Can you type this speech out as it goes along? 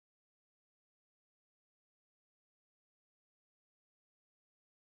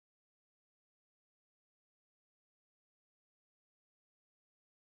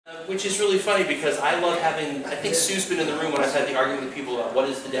Which is really funny because I love having, I think Sue's been in the room when I've had the argument with people about what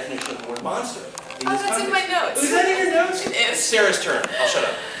is the definition of the word monster. Oh, that's in my notes. Oh, is that in your notes? It is. Sarah's turn. I'll shut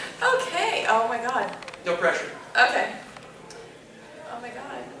up. Okay. Oh my god. No pressure. Okay. Oh my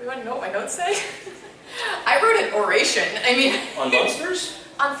god. We want to know what my notes say? I wrote an oration. I mean... On monsters?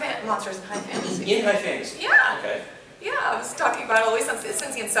 On monsters in high fantasy. In high fantasy? Yeah. Okay. Yeah, I was talking about it always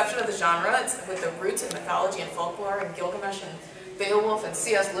since the inception of the genre. It's with the roots in mythology and folklore and Gilgamesh and Beowulf and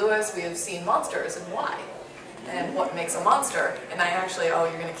C.S. Lewis. We have seen monsters and why. And what makes a monster. And I actually, oh,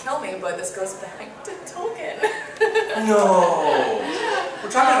 you're going to kill me, but this goes back to Tolkien. No!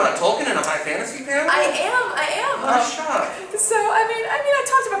 We're talking about Tolkien in a high fantasy panel? I am. I'm shocked. So, I mean, I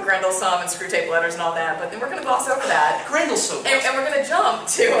talked about Grendelsum and Screwtape Letters and all that, but then we're going to gloss over that. Grendelsum. And we're going to jump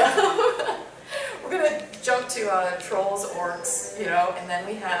to... We're going to jump to trolls, orcs, you know, and then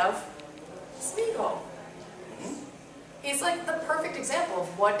we have Smeagol. He's like the perfect example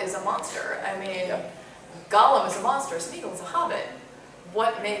of what is a monster. I mean, Gollum is a monster, Smeagol is a hobbit.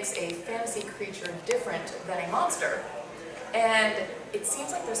 What makes a fantasy creature different than a monster? And it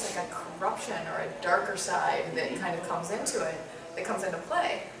seems like there's like a corruption or a darker side that kind of comes into it, that comes into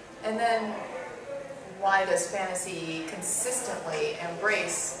play. And then why does fantasy consistently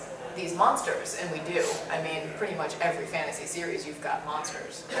embrace these monsters? And we do. I mean, pretty much every fantasy series you've got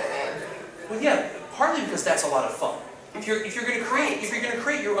monsters. I mean, well, yeah, partly because that's a lot of fun. If you're going to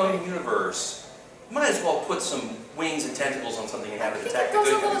create your own universe, you might as well put some wings and tentacles on something and have it attack the good guys. I think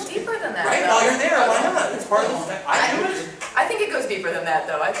it goes a little deeper than that. Right? While you're there, why not? It's part of the thing. I do it. I think it goes deeper than that,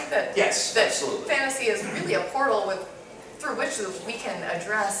 though. I think that absolutely. Fantasy is really a portal through which we can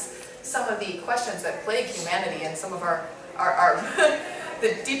address some of the questions that plague humanity and some of our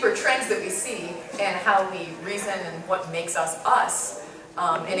the deeper trends that we see and how we reason and what makes us us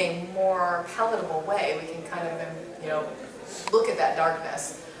in a more palatable way. We can kind of, you know, look at that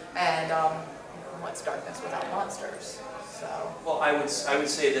darkness and what's darkness without monsters? So. Well, I would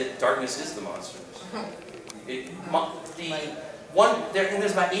say that darkness is the monsters. There's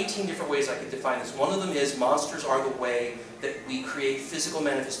about 18 different ways I could define this. One of them is monsters are the way that we create physical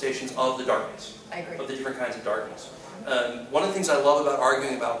manifestations of the darkness. I agree. Of the different kinds of darkness. One of the things I love about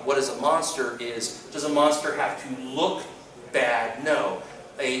arguing about what is a monster is, does a monster have to look bad? No.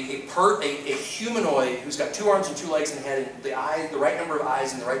 A humanoid who's got 2 arms and 2 legs and a head, and the right number of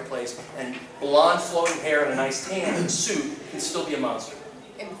eyes in the right place, and blonde flowing hair and a nice tan and a suit can still be a monster.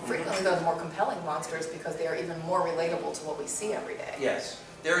 And frequently they're the more compelling monsters because they are even more relatable to what we see every day. Yes.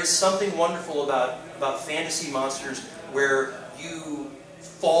 There is something wonderful about fantasy monsters where you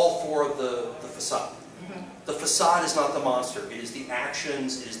fall for the facade. The facade is not the monster. It is the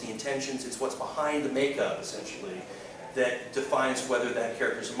actions, it is the intentions, it's what's behind the makeup, essentially, that defines whether that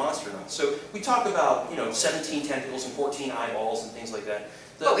character is a monster or not. So we talk about, you know, 17 tentacles and 14 eyeballs and things like that.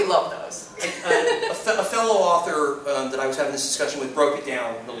 But we love those. A fellow author that I was having this discussion with broke it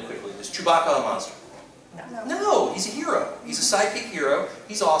down really quickly. Is Chewbacca a monster? No, he's a hero. He's a sidekick hero.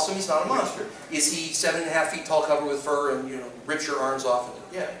 He's awesome. He's not a monster. Is he 7.5 feet tall, covered with fur, and, you know, rips your arms off?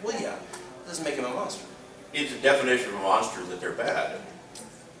 Yeah, well, yeah. That doesn't make him a monster. It's a definition of a monster that they're bad.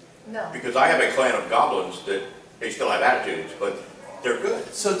 No. Because I have a clan of goblins that they still have attitudes, but they're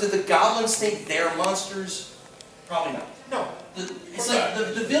good. So do the goblins think they're monsters? Probably not. No. It's like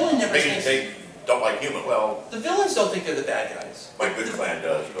the villain never thinks... They don't like human. Well, the villains don't think they're the bad guys. my good clan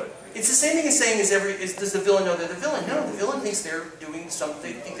does, but... It's the same thing as saying, does the villain know they're the villain? No, the villain thinks they're doing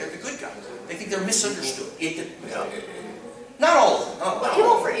something, they think they're the good guys. They think they're misunderstood. Not all of them. Well,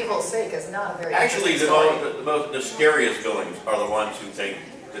 evil for evil's sake is not a very Actually, the scariest villains are the ones who think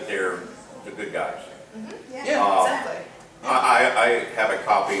that they're the good guys. Yeah, exactly. I have a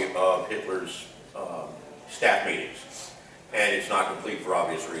copy of Hitler's staff meetings, and it's not complete for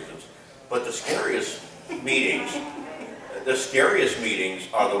obvious reasons. But the scariest meetings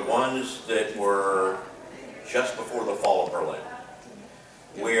are the ones that were just before the fall of Berlin,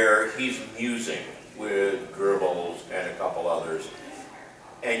 where he's musing with Goebbels and a couple others,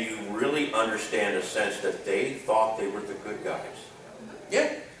 and you really understand a sense that they thought they were the good guys.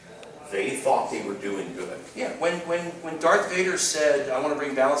 Yeah. They thought they were doing good. Yeah, when Darth Vader said, I want to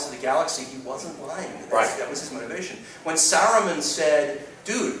bring balance to the galaxy, he wasn't lying. That was his motivation. When Saruman said,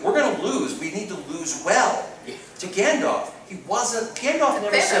 dude, we're going to lose, we need to lose well, to Gandalf, Gandalf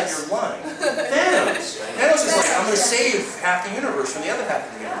never said you're lying. Thanos is like, I'm going to save half the universe from the other half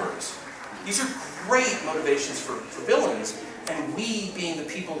of the universe. These are great motivations for villains, and we, being the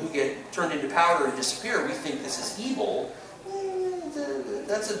people who get turned into powder and disappear, we think this is evil.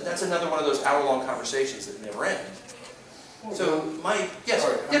 That's another one of those hour-long conversations that never end. So, Sorry,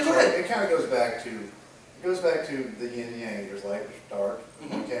 go ahead. It kind of goes back to It goes back to the yin and yang. There's light, there's dark.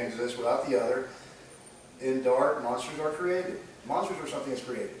 One can't exist without the other. In dark, monsters are created. Monsters are something that's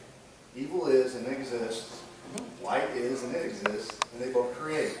created. Evil is and it exists. Light is and it exists. And they both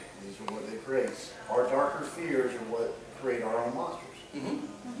create. These are what they create. Our darker fears are what create our own monsters.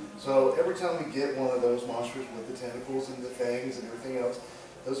 So every time we get one of those monsters with the tentacles and the fangs and everything else,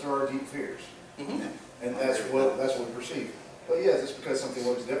 those are our deep fears. And that's what we perceive. But yeah, just because something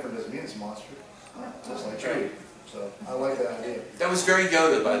looks different doesn't mean it's a monster. Just like true. So I like that idea. That was very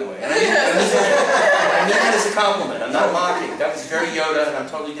Yoda, by the way. And I mean that as a compliment. I'm not mocking. That was very Yoda, and I'm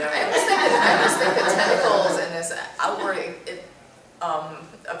totally down with it. I just think the tentacles and this outward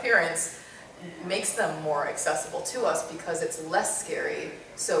appearance makes them more accessible to us because it's less scary,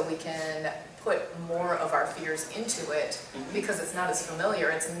 so we can put more of our fears into it because it's not as familiar.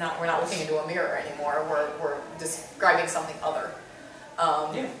 It's not. We're not looking into a mirror anymore. We're describing something other.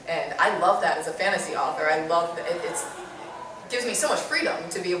 And I love that as a fantasy author. I love that it gives me so much freedom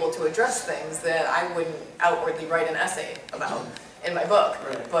to be able to address things that I wouldn't outwardly write an essay about in my book.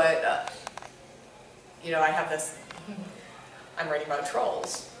 Right. But you know, I have this. I'm writing about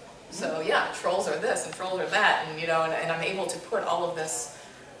trolls. So yeah, trolls are this and trolls are that, and you know, and I'm able to put all this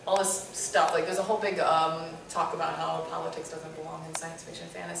stuff. Like there's a whole big talk about how politics doesn't belong in science fiction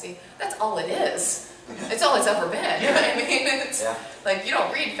and fantasy. That's all it is. It's all it's ever been. You know what I mean? It's like you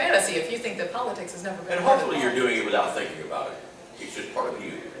don't read fantasy if you think that politics has never been. And hopefully you're doing it without thinking about it. It's just part of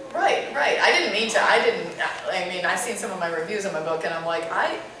you. Right. I didn't mean to. I mean, I've seen some of my reviews of my book, and I'm like,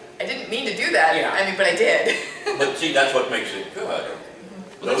 I didn't mean to do that. Yeah. I mean, but I did. But see, that's what makes it good.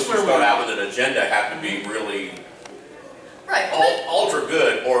 Those who start out with an agenda have to be really ultra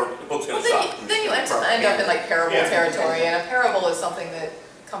good, or the book's going to stop. Then you end up in like parable territory, and a parable is something that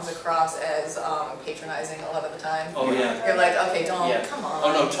comes across as patronizing a lot of the time. Oh yeah. You're like, okay, don't, come on.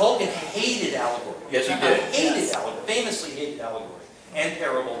 Oh no, Tolkien hated allegory. Yes, he did. Hated allegory, famously hated allegory, and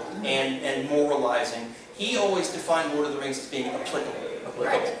parable, and moralizing. He always defined Lord of the Rings as being applicable.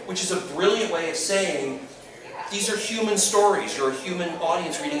 Which is a brilliant way of saying, these are human stories. You're a human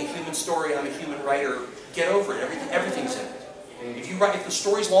audience reading a human story. I'm a human writer. Get over it. Everything's in it. If the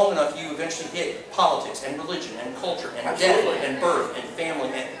story's long enough, you eventually hit politics and religion and culture and death and birth and family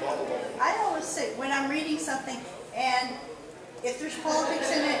and blah, blah, blah. I always say, when I'm reading something, and if there's politics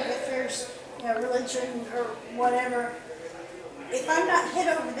in it, if there's religion or whatever, if I'm not hit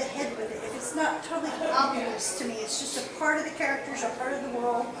over the head with it, if it's not totally obvious to me, it's just a part of the characters, a part of the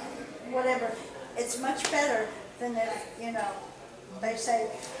world, whatever, it's much better than if, they say,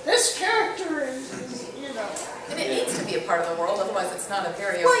 this character is. And it needs to be a part of the world, otherwise it's not a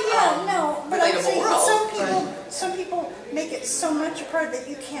very but I'm relatable saying world. some people make it so much a part that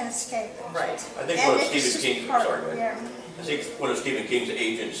you can't escape it. Right. I think one of one of Stephen King's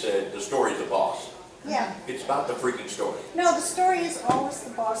agents said, the story's the boss. Yeah. It's about the freaking story. No, the story is always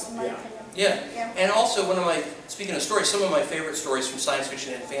the boss, in my opinion. Yeah, and also speaking of stories, some of my favorite stories from science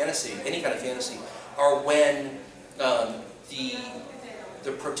fiction and fantasy, any kind of fantasy, are when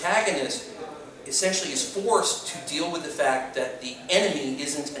the protagonist essentially is forced to deal with the fact that the enemy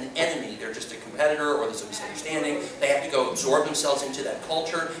isn't an enemy. They're just a competitor, or there's a misunderstanding. They have to go absorb themselves into that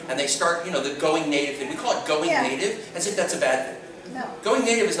culture, and they start, the going native thing. We call it going native as if that's a bad thing. No. Going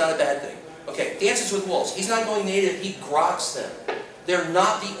native is not a bad thing. Okay, Dances with Wolves. He's not going native, he groks them. They're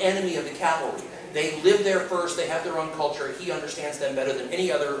not the enemy of the cavalry. They live there first, they have their own culture, he understands them better than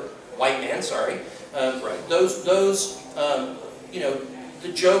any other white man, sorry.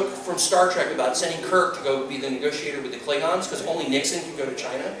 The joke from Star Trek about sending Kirk to go be the negotiator with the Klingons, because only Nixon could go to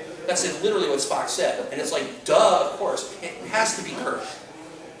China, that's literally what Spock said. And it's like, duh, of course. It has to be Kirk.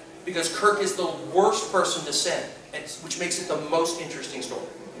 Because Kirk is the worst person to send, which makes it the most interesting story.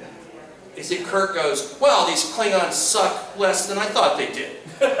 Is that Kirk goes, well, these Klingons suck less than I thought they did.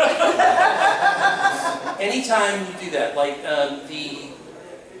 Anytime you do that, like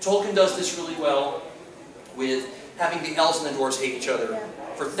Tolkien does this really well with having the elves and the dwarves hate each other.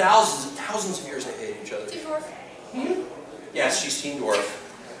 For thousands and thousands of years they hate each other. Team Dwarf. Yes, she's Team Dwarf.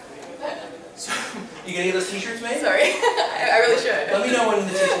 So, you gonna get those t-shirts made? Sorry, I really should. Let me know when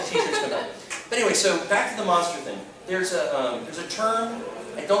the t-shirts come out. But anyway, so back to the monster thing. There's a term,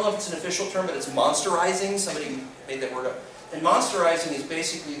 I don't know if it's an official term, but it's monsterizing. Somebody made that word up. And monsterizing is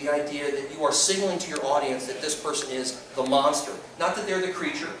basically the idea that you are signaling to your audience that this person is the monster. Not that they're the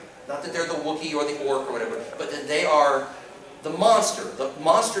creature, not that they're the Wookiee or the orc or whatever, but that they are the monster. The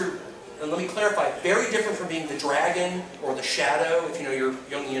monster, and let me clarify, very different from being the dragon or the shadow, if you know your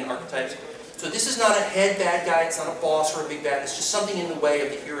Jungian archetypes. So this is not a head bad guy, it's not a boss or a big bad, it's just something in the way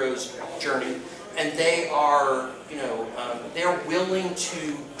of the hero's journey. and they are, they're willing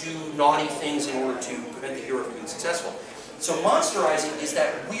to do naughty things in order to prevent the hero from being successful. So monsterizing is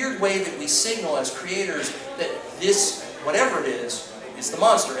that weird way that we signal as creators that this, whatever it is the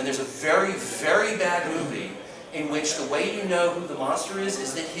monster. And there's a very, very bad movie in which the way you know who the monster is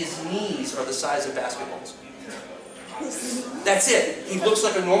that his knees are the size of basketballs. That's it. He looks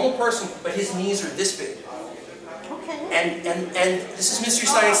like a normal person, but his knees are this big. Okay. And this is Mystery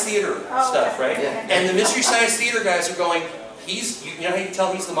Science Theater stuff, right? Yeah. And the Mystery Science Theater guys are going, you know how you can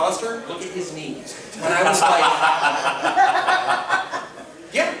tell he's the monster? Look at his knees. And I was like,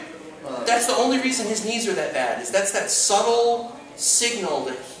 yeah, that's the only reason his knees are that bad, is that's that subtle signal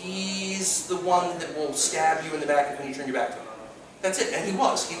that he's the one that will stab you in the back when you turn your back to him. That's it. And he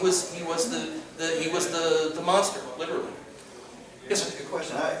was the monster, literally. Yes, That's a good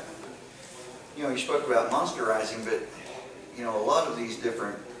question. You spoke about monsterizing, but a lot of these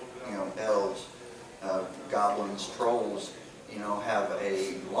different, elves, goblins, trolls, have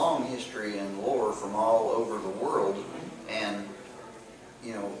a long history and lore from all over the world. And,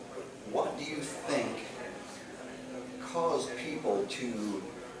 what do you think caused people to,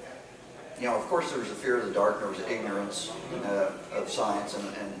 of course there was a fear of the dark, there was ignorance of science and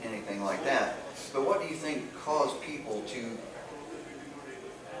anything like that. But what do you think caused people to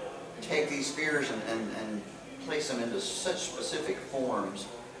take these fears and place them into such specific forms,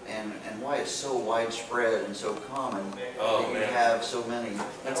 and why it's so widespread and so common that you have so many?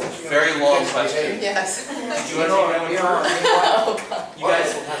 That's a very long question. Yes. Did you want to take that one first? You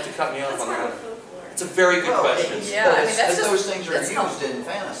guys will have to cut me off on that. It's a very good question. Yeah, I mean, that's just, those things are that's used in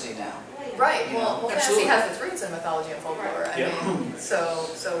fantasy now. Right. Well, Absolutely. fantasy has its roots in mythology and folklore. I mean, so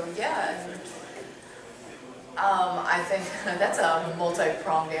yeah. And, I think that's a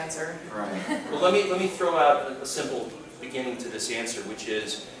multi-pronged answer. Right. Well, let me throw out a simple beginning to this answer, which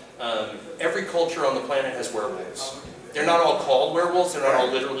is every culture on the planet has werewolves. They're not all called werewolves, they're not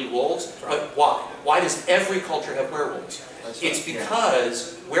all literally wolves, but why? Why does every culture have werewolves? It's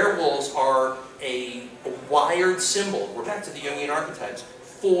because werewolves are a wired symbol, we're back to the Jungian archetypes,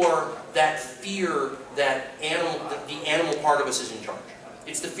 for that fear that the animal part of us is in charge.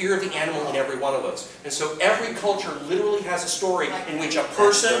 It's the fear of the animal in every one of us. And so every culture literally has a story in which a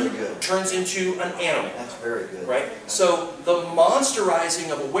person turns into an animal. That's very good. Right? So the monsterizing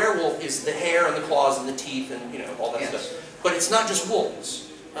of a werewolf is the hair and the claws and the teeth and all that stuff. But it's not just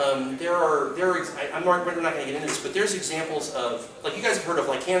wolves. We're not going to get into this, but there's examples of, like you guys have heard of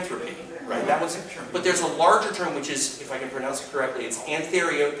lycanthropy, right? That one's, but there's a larger term which is, if I can pronounce it correctly, it's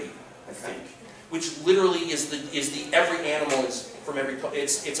antheriope, I think, which literally is the every animal is from every,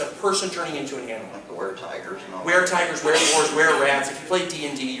 it's a person turning into an animal. Like the were-tigers and all. Were-tigers, were-boars, were-rats. If you play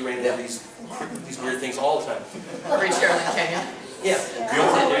D&D, you ran into these weird things all the time. Reach Carolyn, Kenya. Yeah,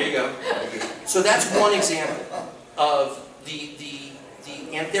 there you go. So that's one example of the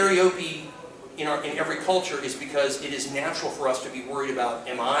antheriope in every culture is because it is natural for us to be worried about,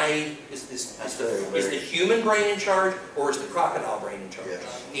 is the human brain in charge or is the crocodile brain in charge?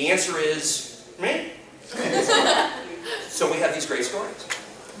 Yes. The answer is, me. So we have these great stories.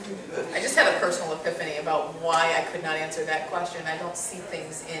 I just had a personal epiphany about why I could not answer that question. I don't see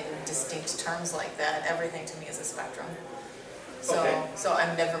things in distinct terms like that. Everything to me is a spectrum. So, so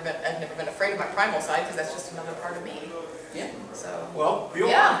I've never been afraid of my primal side because that's just another part of me. Yeah. So. Well,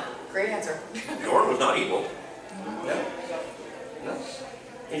 Bjorn. Yeah. Great answer. Bjorn was not evil. No. No.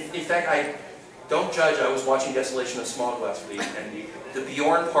 In fact, don't judge. I was watching Desolation of Smog last week, and the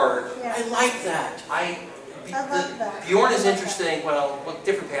Bjorn part. Yeah. I like that. I love that. Bjorn is interesting. Well,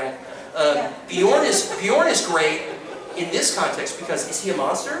 different panel. Bjorn is great in this context because is he a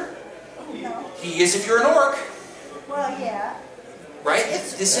monster? No. He is if you're an orc, Well, yeah. right?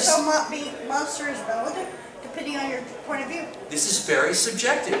 Monster is relative, depending on your point of view. This is very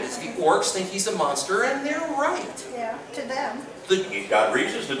subjective. The orcs think he's a monster, and they're right. Yeah, to them. He's got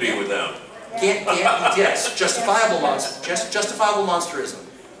reasons to be with them. Yes, justifiable monster, justifiable monsterism.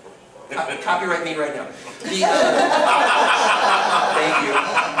 Copyright me right now. Thank you.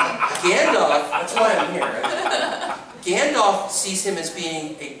 Gandalf, that's why I'm here. Right? Gandalf sees him as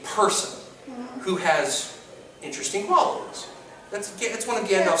being a person who has interesting qualities. That's one of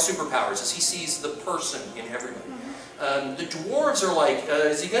Gandalf's superpowers, is he sees the person in everyone. The dwarves are like,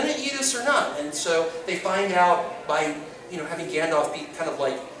 is he going to eat us or not? And so they find out by having Gandalf be kind of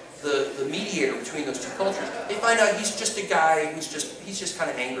like the mediator between those two cultures. They find out he's just a guy he's just kind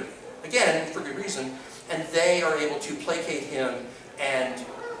of angry. Again, for good reason. And they are able to placate him. And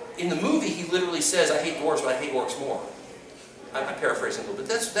in the movie, he literally says, "I hate dwarves, but I hate orcs more." I'm paraphrasing a little bit.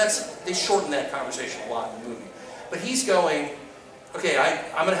 They shorten that conversation a lot in the movie. But he's going, Okay,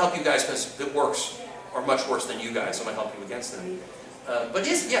 I'm going to help you guys because it works, or much worse than you guys, so I'm going to help you against them. But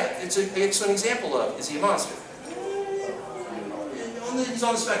it's an example of, is he a monster? He's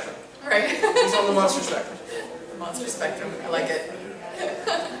on the spectrum. Right. He's on the monster spectrum. The monster spectrum, I like it.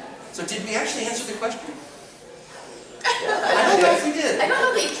 So did we actually answer the question? I don't know if we did. I don't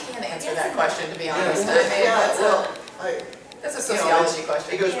know that you can answer that question, to be honest. I mean, that's a you know, sociology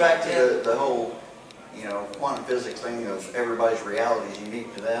question. It goes back to the whole, you know, quantum physics thing of everybody's reality is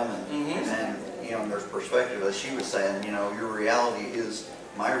unique to them, and you know, there's perspective. As she was saying, you know, your reality is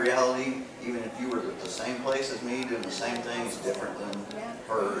my reality. Even if you were at the same place as me doing the same thing, it's different than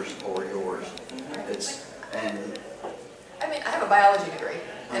hers or yours. And I mean, I have a biology degree,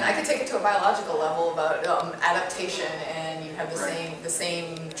 and I could take it to a biological level about adaptation, and you have the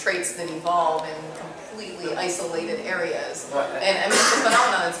same traits that evolve in completely isolated areas. And I mean, it's a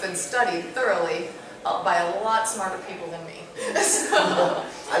phenomenon that's been studied thoroughly by a lot smarter people than me. So,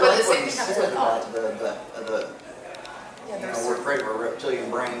 I but like the what same you thing happens said with thought. about you know, we're afraid of our reptilian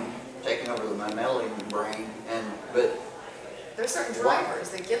brain taking over the mammalian brain, but there are certain drivers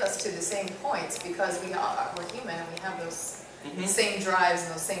that get us to the same points because we're human and we have those same drives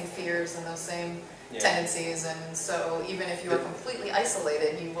and those same fears and those same tendencies, and so even if you are completely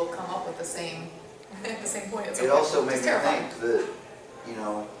isolated, you will come up with the same point. It also made me think that, you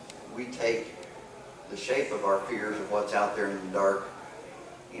know, we take the shape of our fears of what's out there in the dark,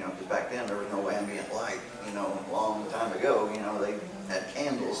 you know, because back then there was no ambient light, you know, a long time ago, you know, they had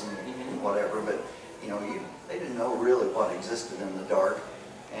candles and whatever, but, you know, they didn't know really what existed in the dark,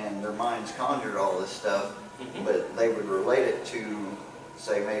 and their minds conjured all this stuff, but they would relate it to,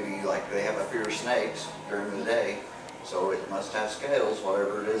 say, maybe like they have a fear of snakes during the day, so it must have scales,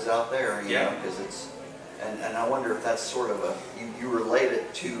 whatever it is out there, you know, because it's, and I wonder if that's sort of you relate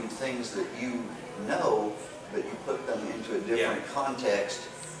it to things that you know, but you put them into a different context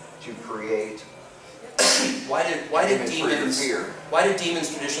to create. Why did demons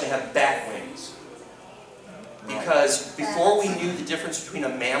traditionally have bat wings? Because before we knew the difference between a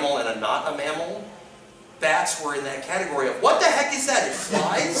mammal and a not a mammal, bats were in that category of, what the heck is that? It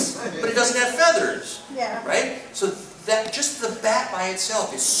flies, but it doesn't have feathers. Yeah. Right? So that just the bat by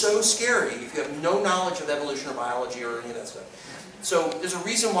itself is so scary if you have no knowledge of evolution or biology or any of that stuff. So there's a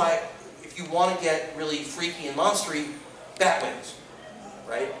reason why, if you want to get really freaky and monstery, bat wings.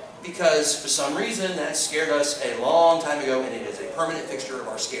 Right? Because for some reason that scared us a long time ago, and it is a permanent fixture of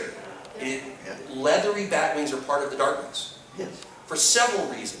our scare. Leathery bat wings are part of the darkness. For several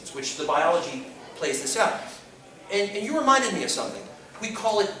reasons, which the biology plays this out. And you reminded me of something. We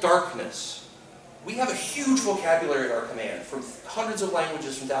call it darkness. We have a huge vocabulary at our command. From hundreds of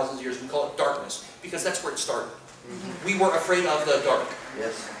languages from thousands of years, we call it darkness, because that's where it started. We were afraid of the dark.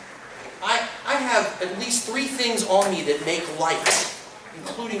 I have at least 3 things on me that make light,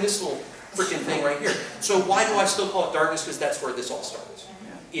 including this little freaking thing right here. So why do I still call it darkness? Because that's where this all starts.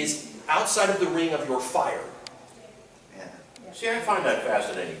 Is outside of the ring of your fire. See, I find that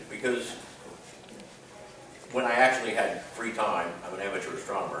fascinating because when I actually had free time, I'm an amateur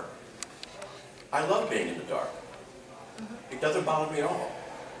astronomer, I love being in the dark. It doesn't bother me at all.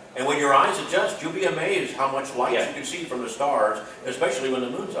 And when your eyes adjust, you'll be amazed how much light you can see from the stars, especially when the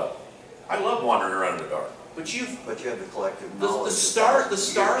moon's up. I love wandering around in the dark. But you have the collective The knowledge. stars, the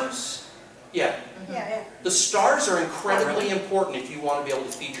stars are incredibly important if you want to be able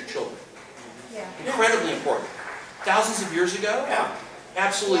to feed your children. Incredibly important. Thousands of years ago,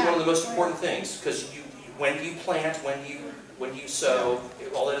 absolutely one of the most important things, because when do you plant, when do you sow,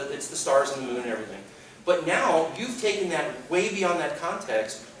 all that, it's the stars and the moon and everything. But now you've taken that way beyond that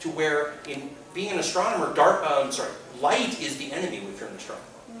context to where, in being an astronomer, light is the enemy if you're an astronomer.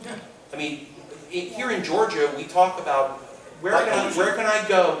 I mean, here in Georgia, we talk about where can I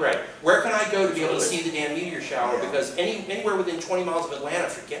go? Right, where can I go to be able to see the damn meteor shower? Because anywhere within 20 miles of Atlanta,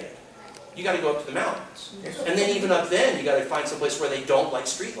 forget it. You got to go up to the mountains, and then even up then, you got to find some place where they don't like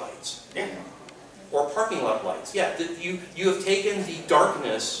street lights or parking lot lights. You have taken the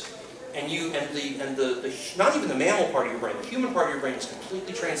darkness. And not even the mammal part of your brain, the human part of your brain is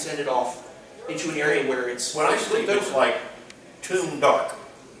completely transcended off into an area where it's... When I sleep, it's like tomb dark.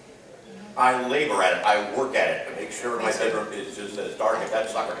 I labor at it, I work at it to make sure my bedroom is just as dark as that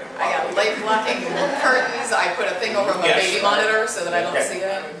sucker can. I got light blocking curtains, I put a thing over my baby monitor so that I don't see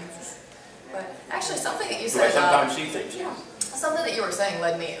it. But actually something that you said... I sometimes see things. Something that you were saying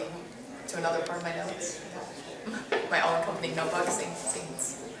led me to another part of my notes. My all-accompanying notebook,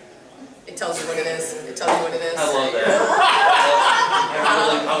 scenes. It tells you what it is. It tells you what it is. I love that.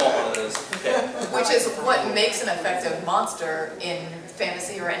 I want one of those. Okay. Which is what makes an effective monster in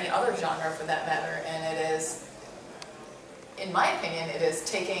fantasy or any other genre for that matter. And it is in my opinion, it is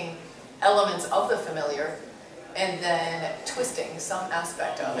taking elements of the familiar and then twisting some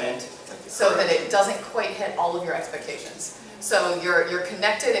aspect of it so that it doesn't quite hit all of your expectations. So you're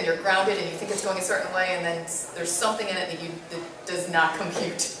connected and you're grounded and you think it's going a certain way, and then there's something in it that does not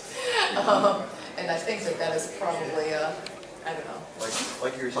compute. And I think that is probably, I don't know.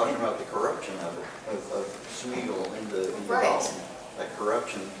 Like you were talking about the corruption of it, of Smeagol in the Right. Gollum. That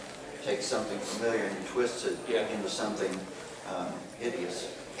corruption takes something familiar and twists it into something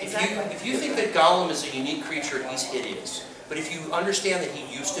hideous. Exactly. If you think that Gollum is a unique creature, he's hideous. But if you understand that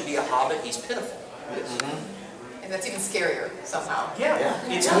he used to be a hobbit, he's pitiful. And that's even scarier somehow. Yeah.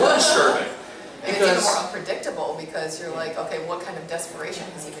 It's more disturbing. And it's even more unpredictable because you're like, okay, what kind of desperation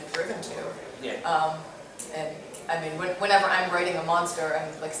has he been driven to? Yeah. And I mean, whenever I'm writing a monster, and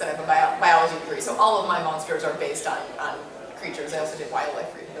like I said, I have a biology degree, so all of my monsters are based on creatures. I also did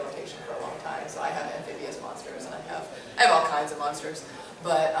wildlife rehabilitation for a long time, so I have amphibious monsters, and I have all kinds of monsters.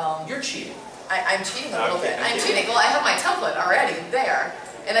 But You're cheating. I'm cheating a little bit. I'm cheating. Well, I have my template already there,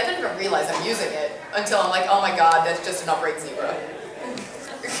 and I didn't even realize I'm using it until I'm like, oh my god, that's just an upright zebra.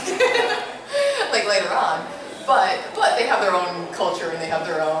 Like later on, but they have their own culture and they have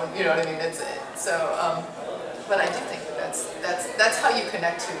their own, you know what I mean? It's so. But I do think that that's how you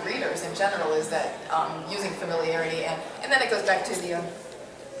connect to readers in general, is that using familiarity, and then it goes back to the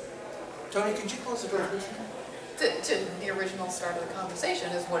Tony, could you close the door, please? to the original start of the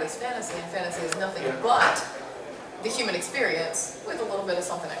conversation, is what is fantasy, and fantasy is nothing but the human experience with a little bit of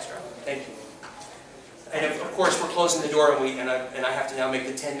something extra. Thank you. And of course, we're closing the door, and I have to now make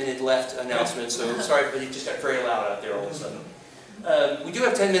the 10-minute left announcement. So sorry, but it just got very loud out there all of a sudden. We do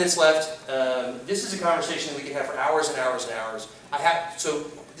have 10 minutes left. This is a conversation that we could have for hours and hours and hours. So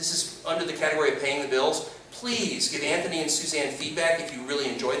this is under the category of paying the bills. Please give Anthony and Suzanne feedback if you really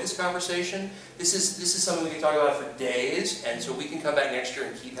enjoyed this conversation. This is something we can talk about for days, and so we can come back next year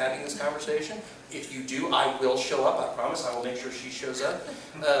and keep having this conversation. If you do, I will show up. I promise. I will make sure she shows up.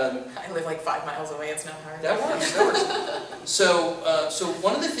 I live like 5 miles away. It's not hard. That works. That works. So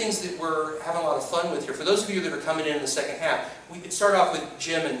one of the things that we're having a lot of fun with here, for those of you that are coming in the second half, we started off with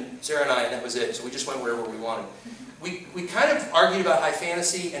Jim and Sarah and I, and that was it. So we just went wherever we wanted. We kind of argued about high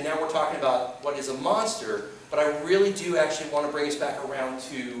fantasy, and now we're talking about what is a monster, but I really do actually want to bring us back around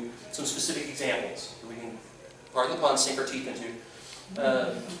to some specific examples that we can, pardon the pun, sink our teeth into.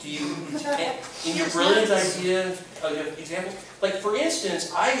 Do you, in your brilliant idea of examples, like for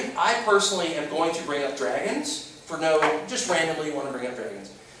instance, I personally am going to bring up dragons, just randomly want to bring up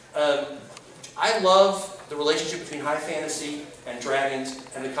dragons. I love the relationship between high fantasy and dragons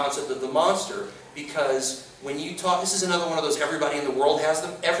and the concept of the monster, because when you talk, this is another one of those, everybody in the world has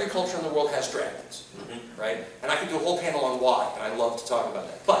them. Every culture in the world has dragons, right? And I could do a whole panel on why, and I love to talk about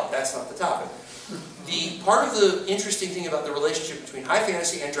that, but that's not the topic. The part of the interesting thing about the relationship between high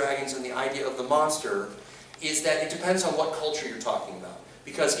fantasy and dragons and the idea of the monster is that it depends on what culture you're talking about.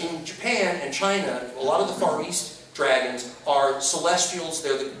 Because in Japan and China, a lot of the Far East dragons are celestials.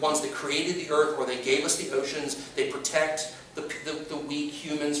 They're the ones that created the earth, or they gave us the oceans. They protect the weak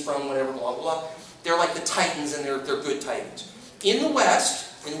humans from whatever, blah, blah, blah. They're like the titans, and they're good titans. In the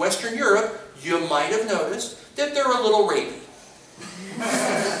West, in Western Europe, you might have noticed that they're a little rapey.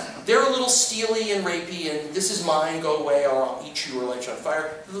 They're a little steely and rapey, and this is mine, go away, or I'll eat you or light you on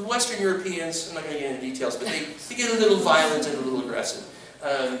fire. The Western Europeans, I'm not going to get into details, but they get a little violent and a little aggressive.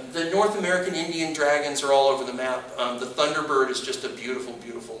 The North American Indian dragons are all over the map. The Thunderbird is just a beautiful,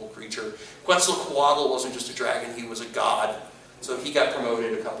 beautiful creature. Quetzalcoatl wasn't just a dragon, he was a god. So he got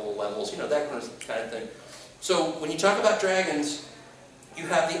promoted a couple of levels, you know, that kind of thing. So when you talk about dragons, you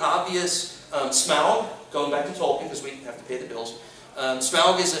have the obvious Smaug, going back to Tolkien, because we have to pay the bills.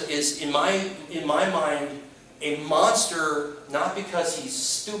 Smaug is in my mind, a monster, not because he's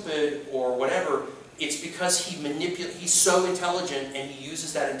stupid or whatever, it's because he's so intelligent, and he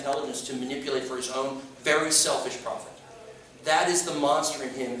uses that intelligence to manipulate for his own very selfish profit. That is the monster in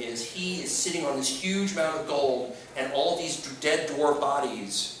him, is he is sitting on this huge amount of gold and all these dead dwarf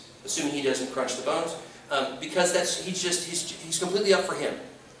bodies, assuming he doesn't crunch the bones, because he's completely up for him.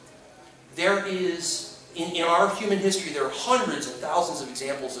 There is, in our human history, there are hundreds and thousands of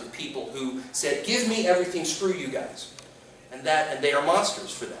examples of people who said, give me everything, screw you guys. And they are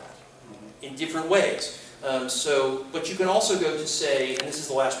monsters for that, in different ways. But you can also go to say, and this is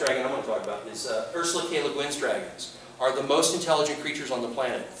the last dragon I'm going to talk about, is Ursula K. Le Guin's dragons are the most intelligent creatures on the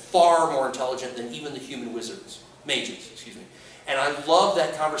planet, far more intelligent than even the human wizards, mages, excuse me. And I love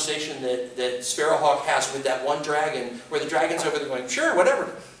that conversation that Sparrowhawk has with that one dragon, where the dragon's over there going, sure,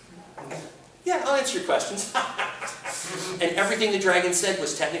 whatever. Yeah, I'll answer your questions. And everything the dragon said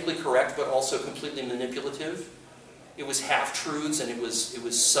was technically correct, but also completely manipulative. it was half-truths, and it was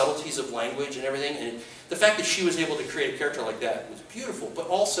subtleties of language and everything. And the fact that she was able to create a character like that was beautiful. But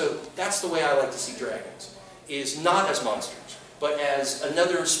also, that's the way I like to see dragons, is not as monsters, but as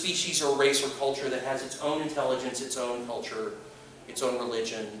another species or race or culture that has its own intelligence, its own culture, its own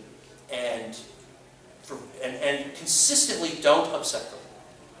religion, and consistently don't upset them.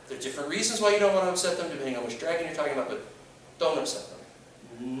 There are different reasons why you don't want to upset them, depending on which dragon you're talking about, but don't upset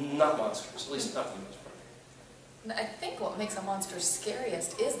them. Not monsters, at least not for the most part. I think what makes a monster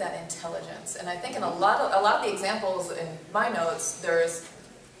scariest is that intelligence. And I think in a lot of the examples in my notes, there's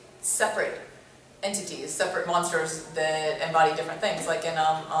separate entities, separate monsters that embody different things. Like in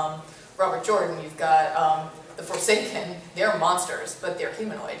Robert Jordan, you've got the Forsaken. They're monsters, but they're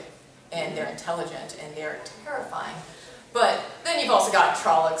humanoid, and they're intelligent, and they're terrifying. But then you've also got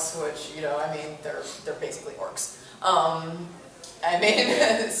Trollocs, which, you know, I mean, they're basically orcs. I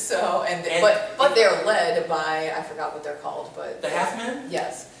mean, so, but they're led by, I forgot what they're called, but... The half-men?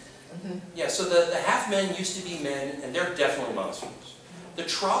 Yes. Mm-hmm. Yeah, so the half-men used to be men, and they're definitely monsters. The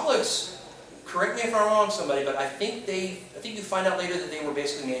Trollocs, correct me if I'm wrong, somebody, but I think you find out later that they were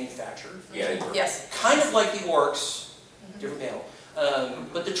basically manufactured. Yeah, they were. Yes. Kind of like the orcs, different panel.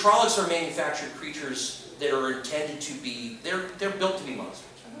 But the Trollocs are manufactured creatures that are intended to be, they're built to be monsters.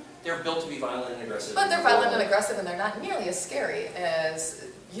 They're built to be violent and aggressive. But they're violent and aggressive, and they're not nearly as scary as,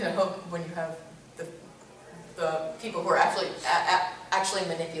 you know, when you have the people who are actually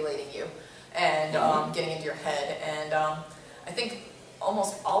manipulating you and getting into your head. And I think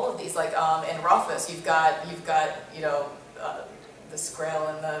almost all of these, like in Rothfuss, you've got you know, the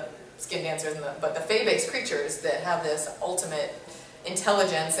Skrael and the Skin Dancers, and but the Fae-based creatures that have this ultimate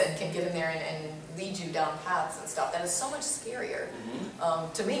intelligence and can get in there and lead you down paths and stuff. That is so much scarier,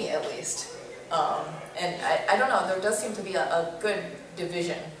 to me at least. And I don't know, there does seem to be a good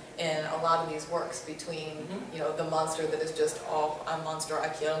division in a lot of these works between, you know, the monster that is just, oh, I'm a monster, I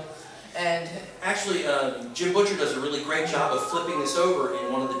kill. And actually, Jim Butcher does a really great job of flipping this over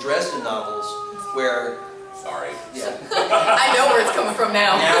in one of the Dresden novels, where... Sorry. Yeah. I know where it's coming from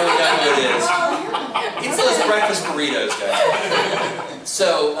now. Now we know who it is. It's those breakfast burritos, guys.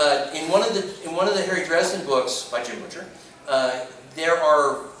 So, in one of the Harry Dresden books by Jim Butcher, there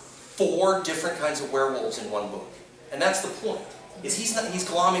are 4 different kinds of werewolves in one book, and that's the point. Is he's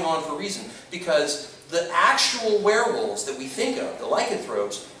glomming on for a reason, because the actual werewolves that we think of, the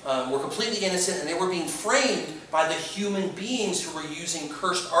lycanthropes, were completely innocent, and they were being framed by the human beings who were using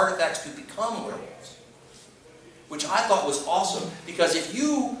cursed artifacts to become werewolves. Which I thought was awesome, because if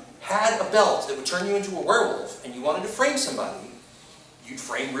you had a belt that would turn you into a werewolf, and you wanted to frame somebody, you'd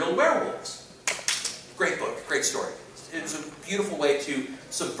frame real werewolves. Great book, great story. It's a beautiful way to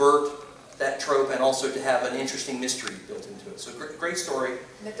subvert that trope and also to have an interesting mystery built into it. So great story.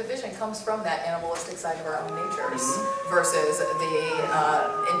 And the division comes from that animalistic side of our own natures versus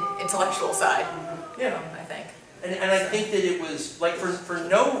the intellectual side, I think. And I think that it was, like, for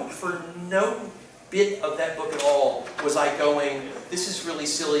no bit of that book at all was I going, this is really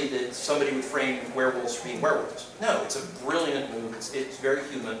silly that somebody would frame werewolves for being werewolves. No, it's a brilliant move. It's very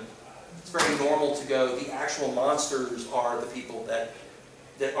human. It's very normal to go, the actual monsters are the people that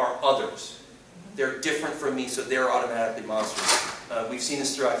are others. They're different from me, so they're automatically monsters. We've seen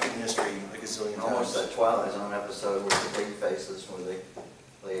this throughout human history a gazillion times. Almost that Twilight Zone episode with the big faces where they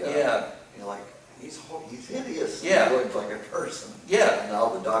you're like, he's hideous. Yeah. He looks like a person. Yeah. And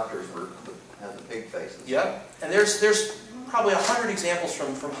all the doctors have the big faces. Yeah. And there's probably 100 examples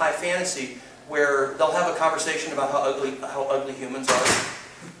from high fantasy where they'll have a conversation about how ugly humans are.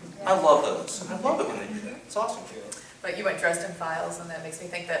 I love those. I love it when they do that. It's awesome. But you went Dresden Files, and that makes me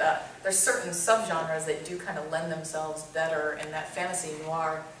think that there's certain subgenres that do kind of lend themselves better, and that fantasy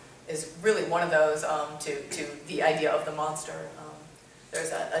noir is really one of those to the idea of the monster. There's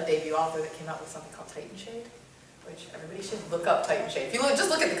a debut author that came out with something called Titan Shade, which everybody should look up Titan Shade. If you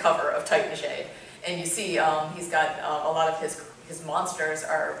just look at the cover of Titan Shade, and you see he's got a lot of his monsters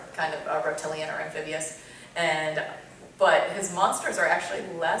are kind of reptilian or amphibious, but his monsters are actually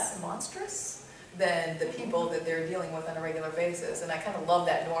less monstrous than the people that they're dealing with on a regular basis. And I kind of love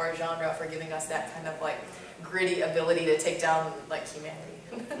that noir genre for giving us that kind of like gritty ability to take down like humanity.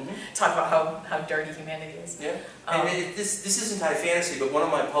 Talk about how dirty humanity is. Yeah. And this isn't high fantasy, but one of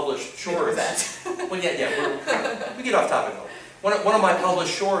my published shorts. Well, we get off topic though. One of my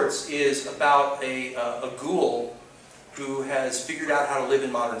published shorts is about a ghoul who has figured out how to live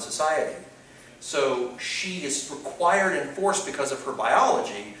in modern society. So she is required and forced because of her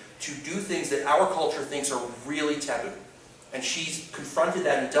biology to do things that our culture thinks are really taboo. And she's confronted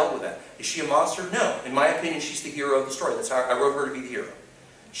that and dealt with that. Is she a monster? No. In my opinion, she's the hero of the story. That's how I wrote her to be the hero.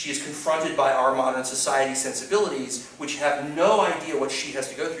 She is confronted by our modern society sensibilities, which have no idea what she has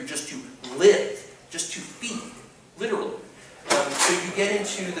to go through just to live, just to feed, literally. So you get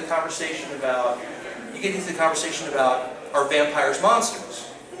into the conversation about are vampires monsters?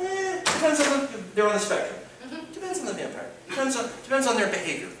 Depends on they're on the spectrum. Depends on the vampire. Depends on their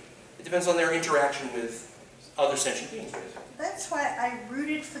behavior. It depends on their interaction with other sentient beings. That's why I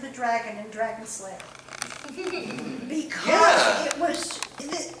rooted for the dragon in Dragon Slayer. Yeah. Because it was,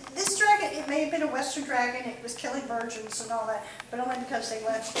 this dragon, it may have been a Western dragon, it was killing virgins and all that, but only because they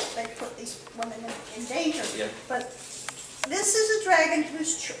put these women in danger. Yeah. But this is a dragon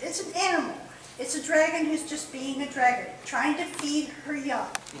who's, it's an animal. It's a dragon who's just being a dragon, trying to feed her young.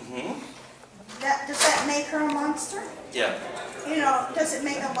 Does that make her a monster? Yeah. You know, does it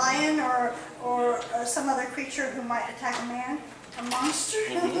make a lion or some other creature who might attack a man a monster?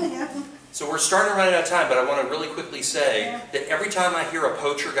 Yeah. So we're starting to run out of time, but I want to really quickly say that every time I hear a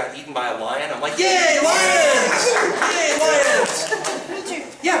poacher got eaten by a lion, I'm like, yay, lions! Yay, lions! Me too.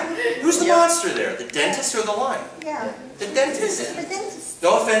 Yeah. Who's the monster there? The dentist or the lion? Yeah. The dentist. The dentist.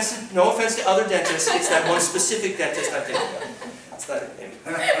 No offense to other dentists. It's that one specific dentist I'm thinking of. It's not him.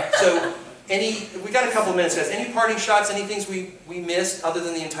 So, we got a couple of minutes, guys. Any parting shots? Any things we missed other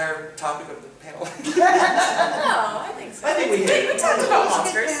than the entire topic of the panel? No, I think so. I think we hit it. We talked about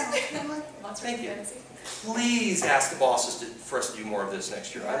monsters. Monsters Thank in you. fantasy. Please ask the bosses for us to do more of this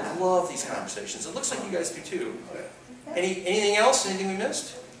next year. I love these conversations. It looks like you guys do too. Anything else? Anything we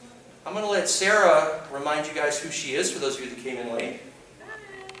missed? I'm going to let Sarah remind you guys who she is for those of you that came in late.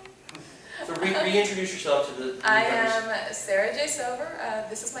 So reintroduce yourself to the newcomers. I am Sarah J. Silver.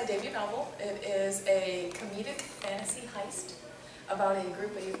 This is my debut novel. It is a comedic fantasy heist about a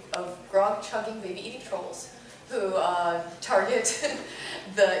group of grog-chugging, baby-eating trolls who target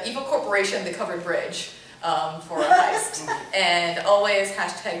the evil corporation, the Covered Bridge, for a heist. And always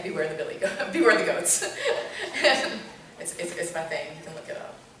hashtag beware the goats. It's my thing. You can look it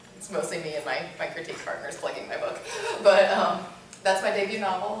up. It's mostly me and my critique partners plugging my book. But that's my debut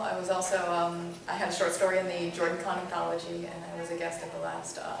novel. I was also, I had a short story in the Jordan Kahn anthology, and I was a guest at the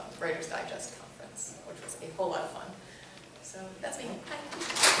last Writer's Digest conference, which was a whole lot of fun. So that's me. Hi.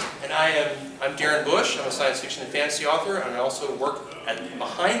 And I'm Darren Bush. I'm a science fiction and fantasy author, and I also work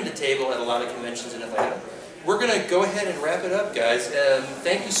behind the table at a lot of conventions in Atlanta. We're going to go ahead and wrap it up, guys.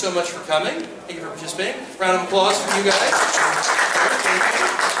 Thank you so much for coming. Thank you for participating. Round of applause for you guys.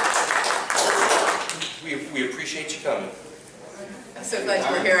 We appreciate you coming. I'm so glad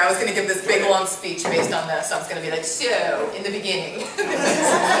you were here. I was going to give this big long speech based on this. I was going to be like, so, in the beginning.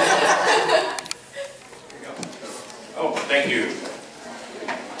 Oh, thank you.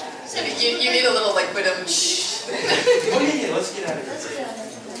 You need a little like, but shh. Oh yeah, let's get out of here.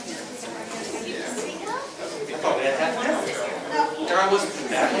 I thought we had half an hour. There I was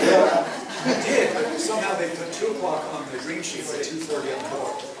back. We did, but somehow they put 2 o'clock on the green sheet, but 2:30 on the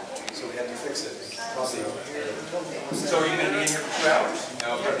board. So we had to fix it. So are you going to be in here for 2 hours?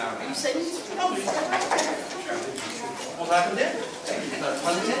 No, for an hour. We'll have them then.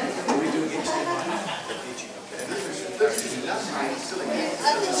 Fun to dinner. Are we doing each one? I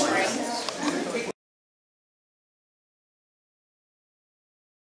think